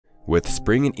With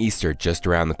spring and Easter just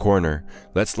around the corner,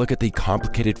 let's look at the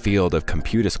complicated field of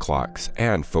Computus clocks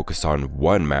and focus on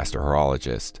one master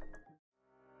horologist.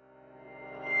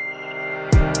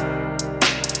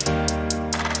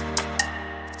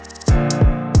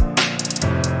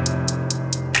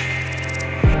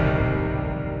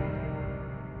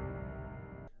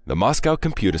 The Moscow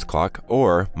Computus Clock,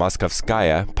 or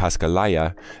Moskovskaya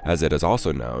Paskhaliya as it is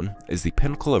also known, is the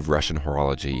pinnacle of Russian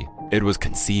horology. It was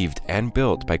conceived and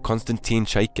built by Konstantin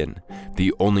Chaykin,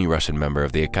 the only Russian member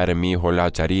of the Academy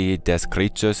Horology des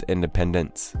Krieges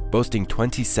Independence. Boasting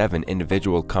 27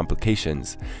 individual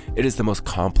complications, it is the most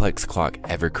complex clock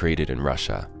ever created in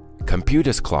Russia.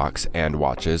 Computus clocks and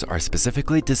watches are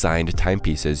specifically designed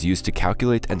timepieces used to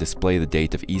calculate and display the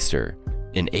date of Easter.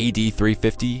 In AD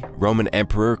 350, Roman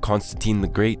Emperor Konstantin the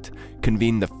Great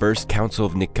convened the First Council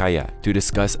of Nicaea to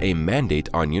discuss a mandate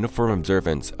on uniform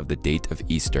observance of the date of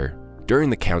Easter. During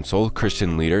the council,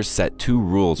 Christian leaders set two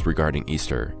rules regarding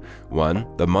Easter. One,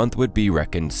 the month would be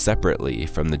reckoned separately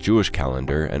from the Jewish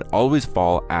calendar and always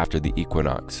fall after the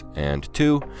equinox, and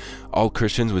two, all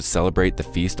Christians would celebrate the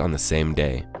feast on the same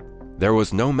day. There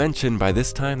was no mention by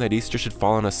this time that Easter should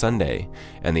fall on a Sunday,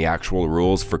 and the actual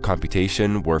rules for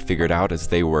computation were figured out as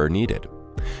they were needed.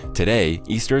 Today,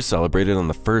 Easter is celebrated on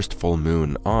the first full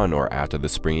moon on or after the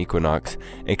spring equinox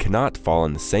and cannot fall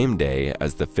on the same day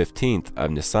as the 15th of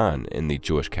Nisan in the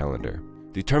Jewish calendar.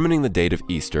 Determining the date of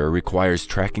Easter requires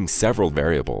tracking several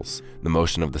variables: the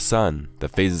motion of the sun, the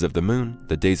phases of the moon,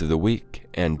 the days of the week,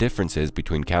 and differences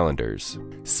between calendars.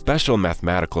 Special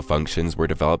mathematical functions were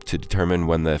developed to determine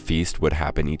when the feast would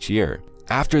happen each year.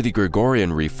 After the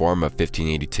Gregorian reform of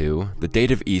 1582, the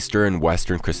date of Easter in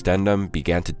Western Christendom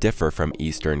began to differ from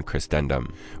Eastern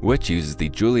Christendom, which uses the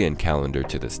Julian calendar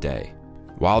to this day.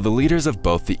 While the leaders of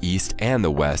both the East and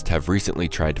the West have recently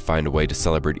tried to find a way to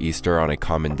celebrate Easter on a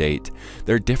common date,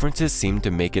 their differences seem to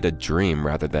make it a dream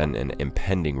rather than an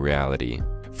impending reality.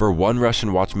 For one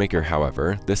Russian watchmaker,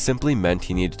 however, this simply meant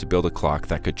he needed to build a clock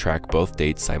that could track both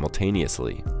dates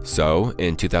simultaneously. So,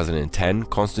 in 2010,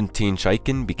 Konstantin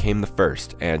Chaykin became the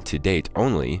first, and to date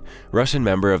only, Russian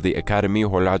member of the Academy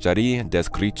Horology des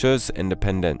Krieges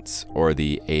Independence, or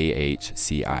the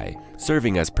AHCI,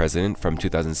 serving as president from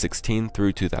 2016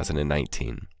 through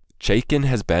 2019. Chaykin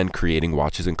has been creating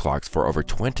watches and clocks for over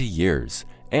 20 years,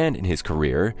 and in his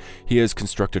career, he has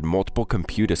constructed multiple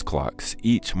Computus clocks,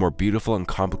 each more beautiful and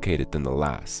complicated than the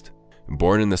last.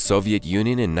 Born in the Soviet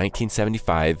Union in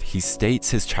 1975, he states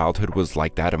his childhood was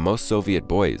like that of most Soviet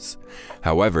boys.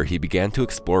 However, he began to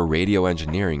explore radio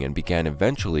engineering and began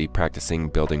eventually practicing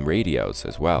building radios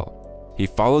as well. He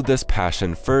followed this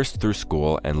passion first through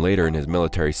school and later in his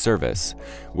military service,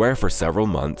 where for several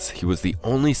months he was the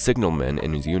only signalman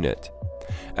in his unit.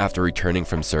 After returning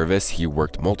from service, he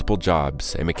worked multiple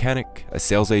jobs: a mechanic, a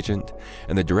sales agent,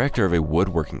 and the director of a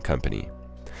woodworking company.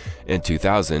 In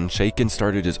 2000, Chaykin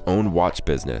started his own watch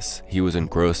business. He was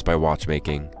engrossed by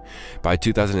watchmaking. By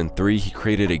 2003, he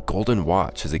created a golden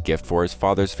watch as a gift for his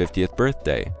father's 50th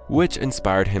birthday, which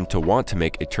inspired him to want to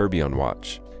make a tourbillon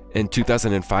watch. In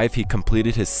 2005, he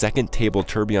completed his second table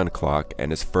tourbillon clock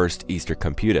and his first Easter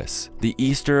Computus, the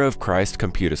Easter of Christ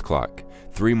Computus Clock.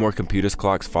 3 more Computus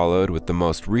clocks followed, with the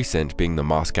most recent being the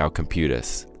Moscow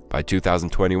Computus. By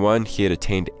 2021, he had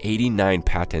attained 89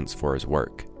 patents for his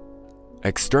work.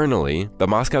 Externally, the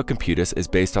Moscow Computus is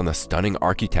based on the stunning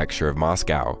architecture of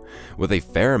Moscow, with a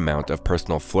fair amount of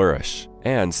personal flourish,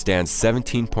 and stands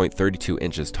 17.32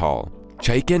 inches tall.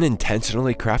 Chaykin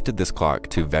intentionally crafted this clock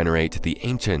to venerate the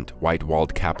ancient,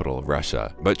 white-walled capital of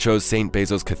Russia, but chose St.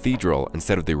 Basil's Cathedral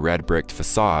instead of the red-bricked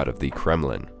facade of the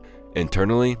Kremlin.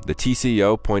 Internally, the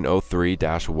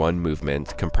TCO.03-1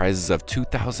 movement comprises of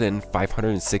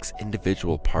 2,506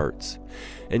 individual parts,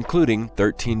 including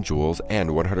 13 jewels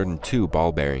and 102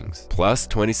 ball bearings, plus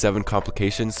 27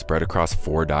 complications spread across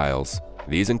 4 dials.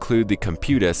 These include the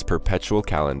Computus Perpetual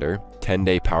Calendar,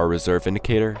 10-day power reserve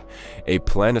indicator, a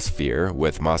planisphere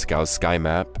with Moscow's sky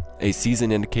map, a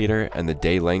season indicator, and the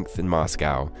day length in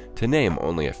Moscow, to name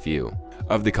only a few.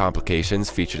 Of the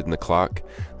complications featured in the clock,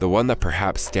 the one that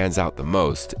perhaps stands out the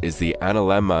most is the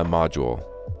Annalemma Module.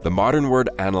 The modern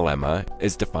word Annalemma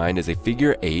is defined as a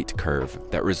figure 8 curve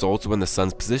that results when the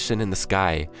sun's position in the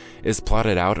sky is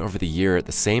plotted out over the year at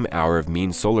the same hour of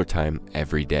mean solar time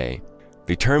every day.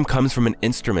 The term comes from an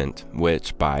instrument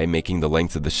which, by making the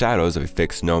lengths of the shadows of a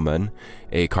fixed gnomon,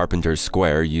 a carpenter's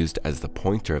square used as the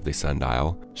pointer of the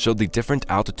sundial, showed the different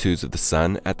altitudes of the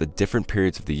sun at the different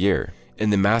periods of the year. In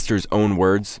the master's own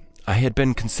words, "I had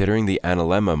been considering the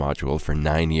Annalemma module for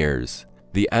 9 years.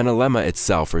 The Annalemma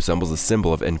itself resembles a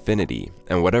symbol of infinity,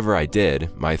 and whatever I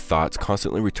did, my thoughts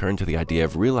constantly returned to the idea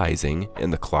of realizing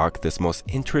in the clock this most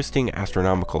interesting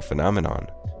astronomical phenomenon.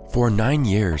 For 9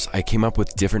 years, I came up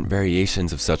with different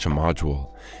variations of such a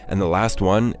module, and the last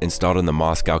one, installed in the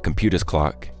Moscow Computus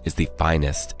Clock, is the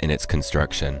finest in its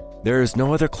construction. There is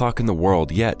no other clock in the world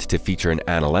yet to feature an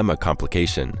Annalemma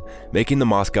complication, making the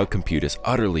Moscow Computus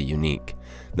utterly unique.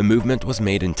 The movement was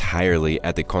made entirely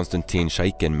at the Konstantin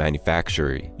Chaykin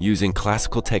manufactory, using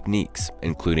classical techniques,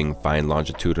 including fine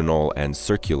longitudinal and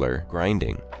circular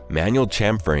grinding, manual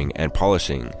chamfering and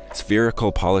polishing,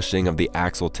 spherical polishing of the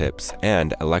axle tips,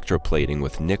 and electroplating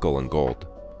with nickel and gold.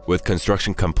 With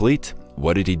construction complete,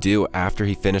 what did he do after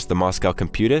he finished the Moscow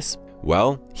Computus?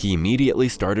 Well, he immediately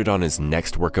started on his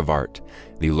next work of art,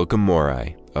 the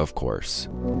Locomorai, of course.